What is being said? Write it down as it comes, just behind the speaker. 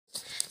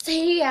So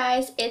hey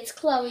guys, it's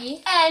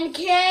Chloe and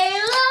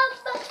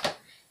Caleb,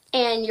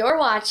 and you're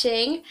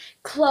watching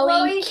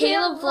Chloe and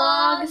Caleb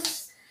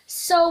Vlogs.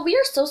 So we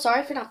are so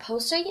sorry for not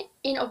posting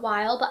in a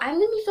while, but I'm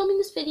going to be filming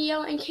this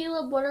video. And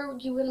Caleb, what are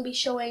you going to be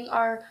showing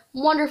our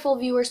wonderful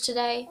viewers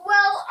today?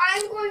 Well,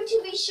 I'm going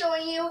to be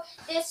showing you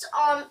this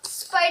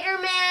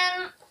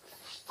Spiderman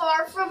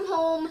Far From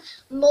Home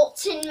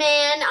Molton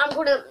Man. I'm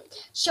going to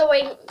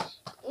showing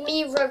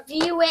me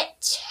review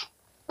it.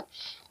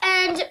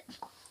 And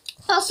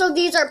also,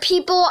 these are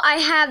people. I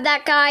have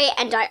that guy,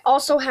 and I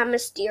also have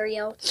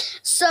Mysterio.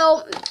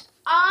 So,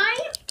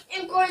 I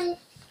might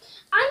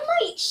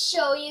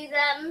show you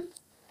them,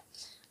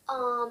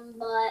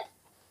 but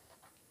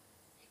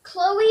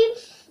Chloe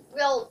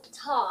will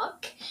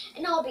talk,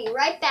 and I'll be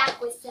right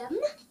back with them.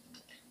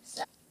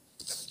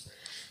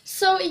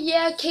 So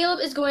yeah, Caleb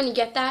is going to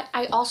get that.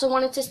 I also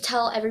wanted to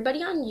tell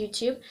everybody on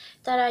YouTube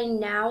that I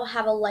now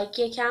have a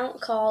Likey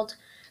account called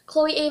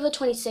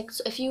ChloeAva26.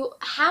 So if you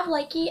have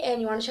Likey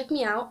and you want to check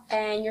me out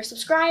and you're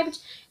subscribed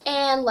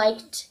and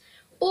liked,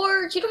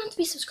 or you don't have to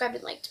be subscribed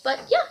and liked, but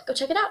yeah, go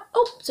check it out.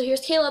 Oh, so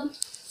here's Caleb.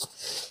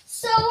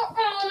 So,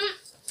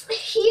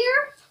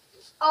 here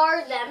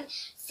are them.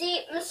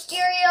 See,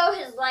 Mysterio,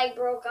 his leg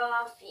broke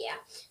off. Yeah,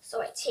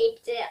 so I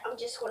taped it. I'm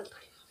just going to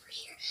put him over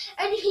here.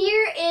 And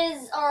here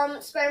is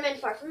Spiderman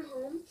Far From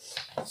Home.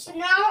 So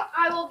now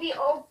I will be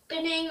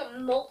opening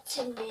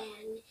Molton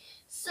Man.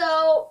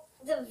 So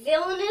the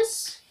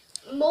villainous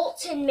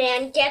Molton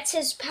Man gets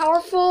his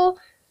powers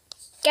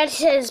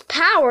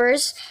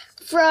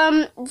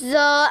from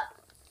the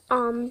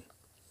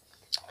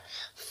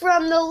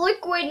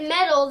liquid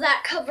metal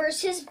that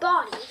covers his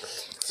body.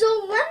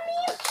 So let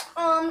me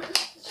open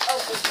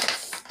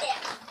this.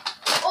 Yeah.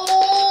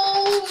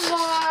 Oh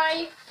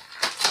my.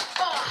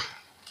 Oh.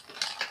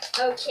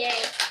 Okay.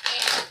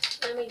 Yeah.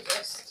 Let me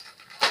just.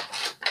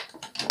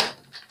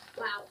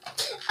 Wow.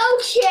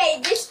 Okay,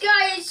 this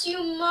guy is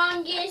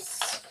humongous.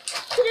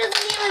 He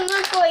doesn't even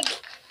look like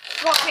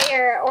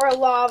fire or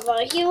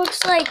lava. He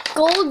looks like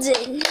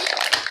golden.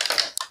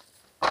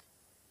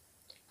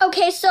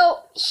 Okay,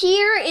 so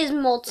here is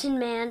Molton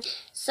Man.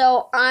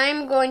 So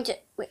I'm going to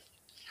wait.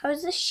 How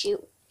does this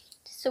shoot?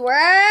 So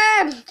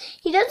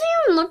he doesn't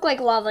even look like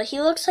lava. He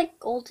looks like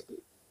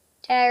golden.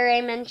 Did I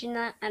already mention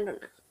that? I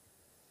don't know.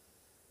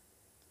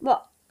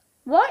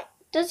 What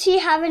does he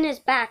have in his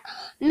back?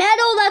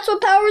 Metal. That's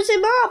what powers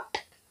him up.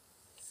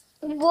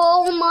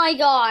 Oh my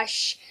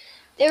gosh!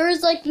 There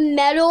is like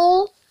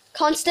metal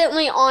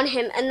constantly on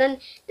him, and then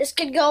this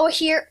could go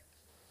here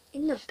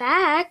in the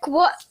back.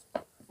 What?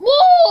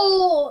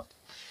 Whoa!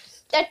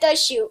 That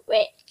does shoot.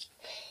 Wait.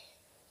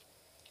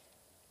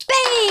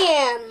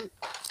 Bam!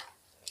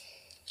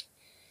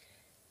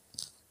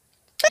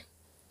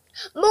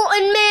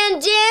 Molton Man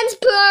dance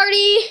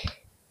party!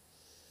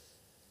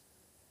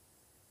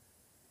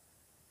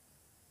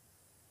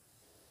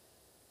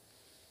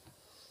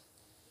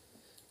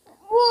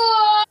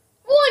 Whoa!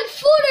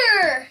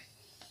 1-footer!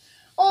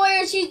 Oh,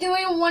 yeah, she's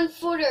doing a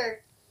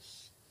 1-footer.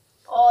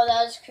 Oh,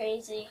 that was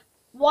crazy.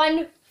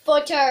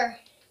 1-footer.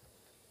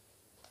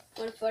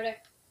 1-footer.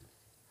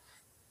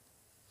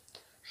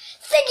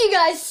 Thank you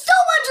guys so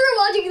much for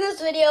watching this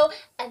video,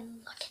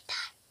 and look at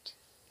that.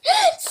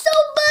 So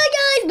bye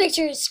guys, make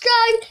sure to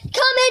subscribe,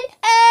 comment,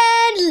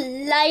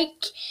 and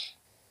like.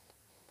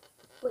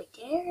 Wait,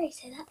 did I already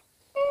say that?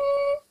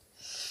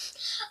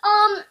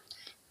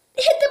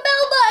 Hit the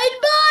bell button,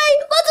 bye!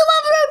 Lots of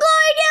love from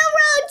Chloe and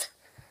Caleb.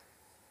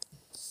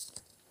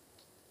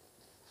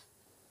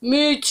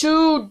 Me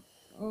too,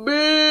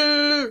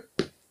 Bill.